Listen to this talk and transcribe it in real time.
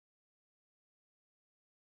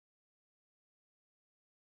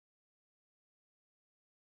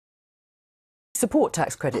support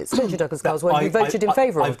tax credits, don't you, Douglas Carswell? You voted in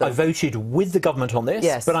favour of them. I voted with the government on this,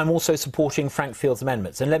 yes, but I'm also supporting Frank Field's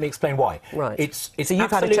amendments, and let me explain why. Right. So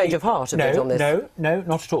you've had a change of heart a bit on this? No,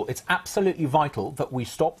 not at all. It's absolutely vital that we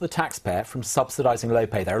stop the taxpayer from subsidising low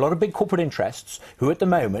pay. There are a lot of big corporate interests who, at the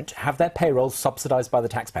moment, have their payrolls subsidised by the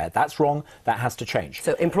taxpayer. That's wrong. That has to change.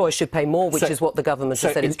 So employers should pay more, which is what the government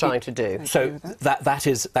has said it's trying to do. So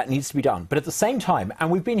that needs to be done. But at the same time, and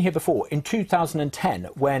we've been here before, in 2010,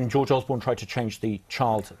 when George Osborne tried to change the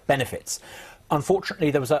child benefits,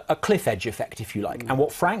 unfortunately, there was a cliff edge effect, if you like. And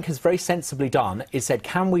what Frank has very sensibly done is said,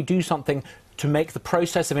 can we do something to make the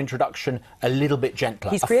process of introduction a little bit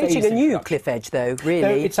gentler? He's creating a new cliff edge, though, really. No,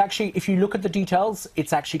 it's actually, if you look at the details,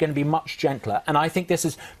 it's actually going to be much gentler. And I think this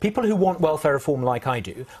is, people who want welfare reform like I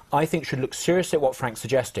do, I think should look seriously at what Frank's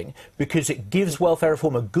suggesting, because it gives welfare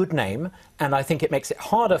reform a good name, and I think it makes it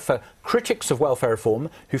harder for critics of welfare reform,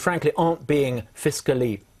 who frankly aren't being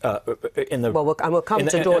fiscally in the... Well, we'll come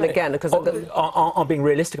to Dawn again, because... Aren't being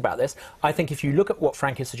realistic about this. I think if you look at what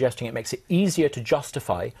Frank is suggesting, it makes it easier to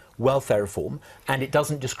justify welfare reform, and it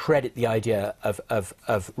doesn't discredit the idea of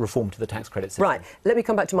reform to the tax credit system. Right. Let me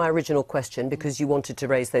come back to my original question, because you wanted to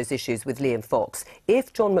raise those issues with Liam Fox.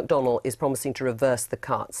 If John McDonnell is promising to reverse the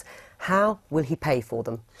cuts, how will he pay for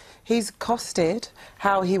them? He's costed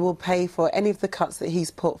how he will pay for any of the cuts that he's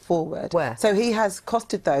put forward. Where? So he has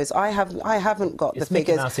costed those. I haven't got the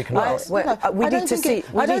figures. We need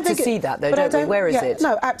to see that, though, don't we? Where is it?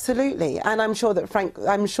 No, absolutely. And I'm sure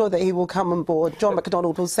that he will come on board. John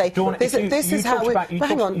McDonnell will say, Dawn, this is how we... But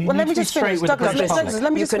hang on, well, let me just finish. Douglas,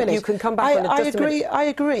 let me just finish. You can come back on just a minute. I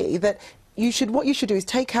agree that what you should do is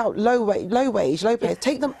take out low payers,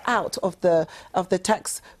 take them out of the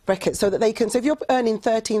tax bracket, so that they can. So if you're earning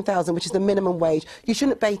 13,000, which is the minimum wage, you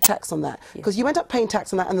shouldn't pay tax on that, because you end up paying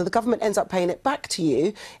tax on that, and then the government ends up paying it back to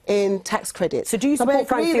you in tax credits. So do you support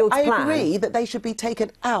Frank Field's plan? I agree that they should be taken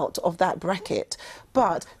out of that bracket,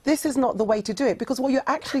 but this is not the way to do it, because what you're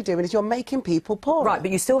actually doing is you're making people poorer. Right, but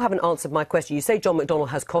you still haven't answered my question. You say John McDonnell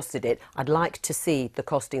has costed it. I'd like to see the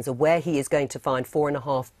costings of where he is going to find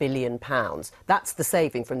 £4.5 billion. That's the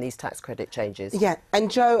saving from these tax credit changes. Yeah, and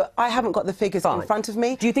Joe, I haven't got the figures in front of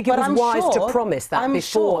me. Do you think it was wise to promise that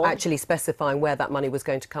before actually specifying where that money was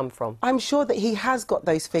going to come from? I'm sure that he has got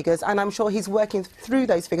those figures, and I'm sure he's working through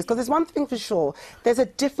those figures, because there's one thing for sure, there's a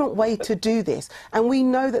different way to do this, and we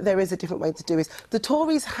know that there is a different way to do this. The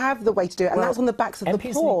Tories have the way to do it, and that's on the backs of the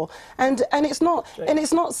poor. And it's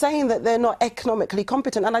not saying that they're not economically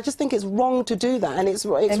competent, and I just think it's wrong to do that, and it's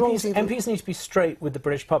wrong to... MPs need to be straight with the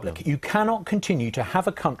British public. You cannot continue to have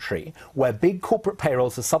a country where big corporate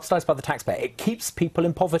payrolls are subsidised by the taxpayer. It keeps people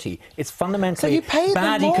in poverty. It's fundamentally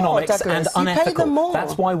bad economics and unethical.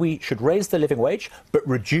 That's why we should raise the living wage, but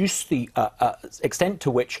reduce the extent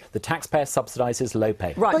to which the taxpayer subsidises low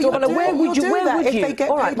pay. Right, but where would you? If they get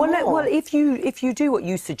paid more? Well, if you do what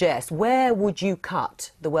you suggest, where would you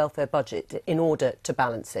cut the welfare budget in order to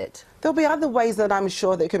balance it? There'll be other ways that I'm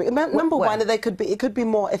sure that it could be. Number one, that it could be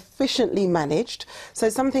more efficiently managed. So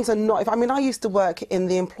some things are not... I mean, I used to work in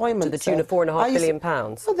the employment... To the tune of £4.5 billion.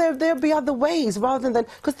 Well, there'll be other ways rather than...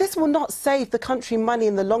 Because this will not save the country money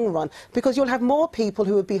in the long run, because you'll have more people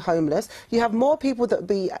who would be homeless. You have more people that will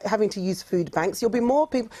be having to use food banks. You'll be more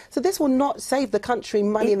people... So this will not save the country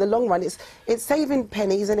money in the long run. It's saving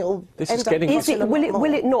pennies, and it will end up...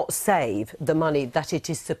 Will it not save the money that it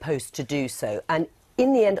is supposed to do so? And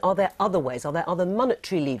in the end, are there other ways, are there other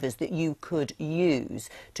monetary levers that you could use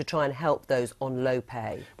to try and help those on low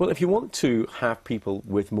pay? Well, if you want to have people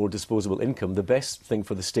with more disposable income, the best thing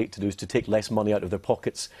for the state to do is to take less money out of their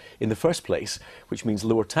pockets in the first place, which means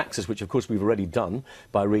lower taxes, which of course we've already done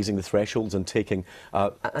by raising the thresholds and taking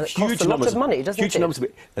huge numbers of money, doesn't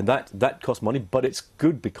it? And that costs money, but it's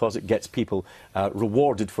good because it gets people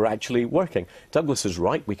rewarded for actually working. Douglas is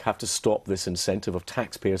right. We have to stop this incentive of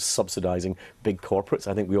taxpayers subsidising big corporates.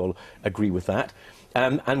 I think we all agree with that.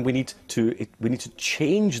 And we need to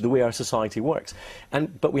change the way our society works.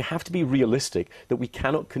 But we have to be realistic that we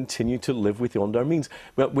cannot continue to live beyond our means.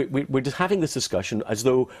 Well, we're just having this discussion as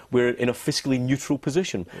though we're in a fiscally neutral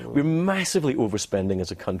position. We're massively overspending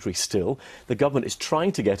as a country still. The government is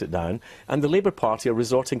trying to get it down, and the Labour Party are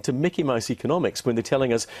resorting to Mickey Mouse economics when they're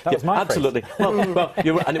telling us that was my absolutely. Well,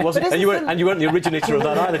 you weren't the originator of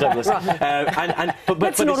that either, Douglas.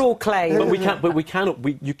 Let's not all claim.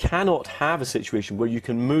 You cannot have a situation where you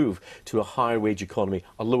can move to a higher wage economy,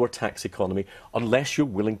 a lower tax economy, unless you're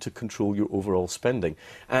willing to control your overall spending.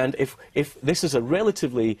 And if this is a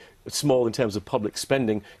relatively small in terms of public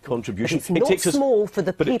spending contribution... But it's not small for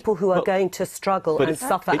the people who are going to struggle and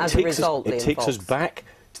suffer as a result, It takes us back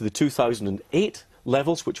to the 2008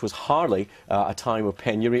 levels, which was hardly a time of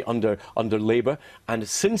penury under Labour. And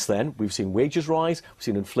since then, we've seen wages rise, we've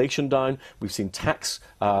seen inflation down, we've seen tax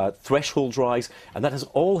thresholds rise, and that has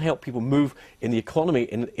all helped people move in the economy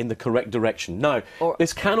in the correct direction. Now,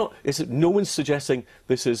 no one's suggesting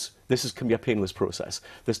this can be a painless process,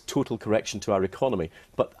 this total correction to our economy.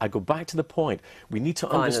 But I go back to the point, we need to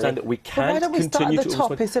understand that we can't continue to... Why don't we start at the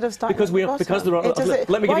top instead of starting at the bottom? Because there are...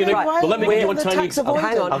 Let me give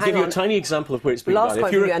you a tiny example of where it's been done. Last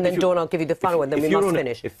point for you, and then Dawn, I'll give you the final one, then we must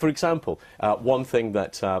finish. For example, one thing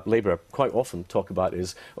that Labour quite often talk about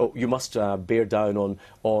is, oh, you must bear down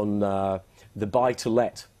on the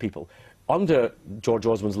buy-to-let people. Under George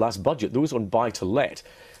Osborne's last budget, those on buy-to-let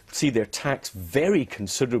see their tax very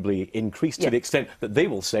considerably increased to the extent that they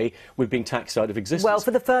will say we're being taxed out of existence. Well,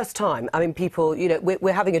 for the first time, I mean, people, you know,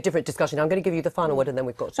 we're having a different discussion. I'm going to give you the final word and then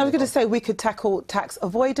we've got to... I was going to say we could tackle tax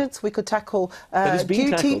avoidance, we could tackle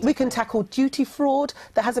we can tackle duty fraud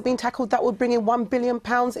that hasn't been tackled. That would bring in £1 billion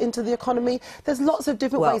into the economy. There's lots of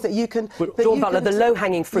different ways that you can... Dawn Butler, the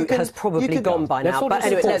low-hanging fruit has probably gone by now. But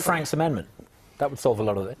anyway, support Frank's amendment. That would solve a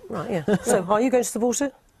lot of it. Right, yeah. So, are you going to support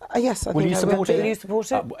it? Yes, I Will think you support it? Will you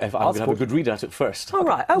support it? I'm going to have a good read at it first. All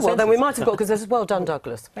right. Oh, well, then we might have got... Because this is well done,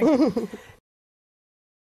 Douglas. Thank you.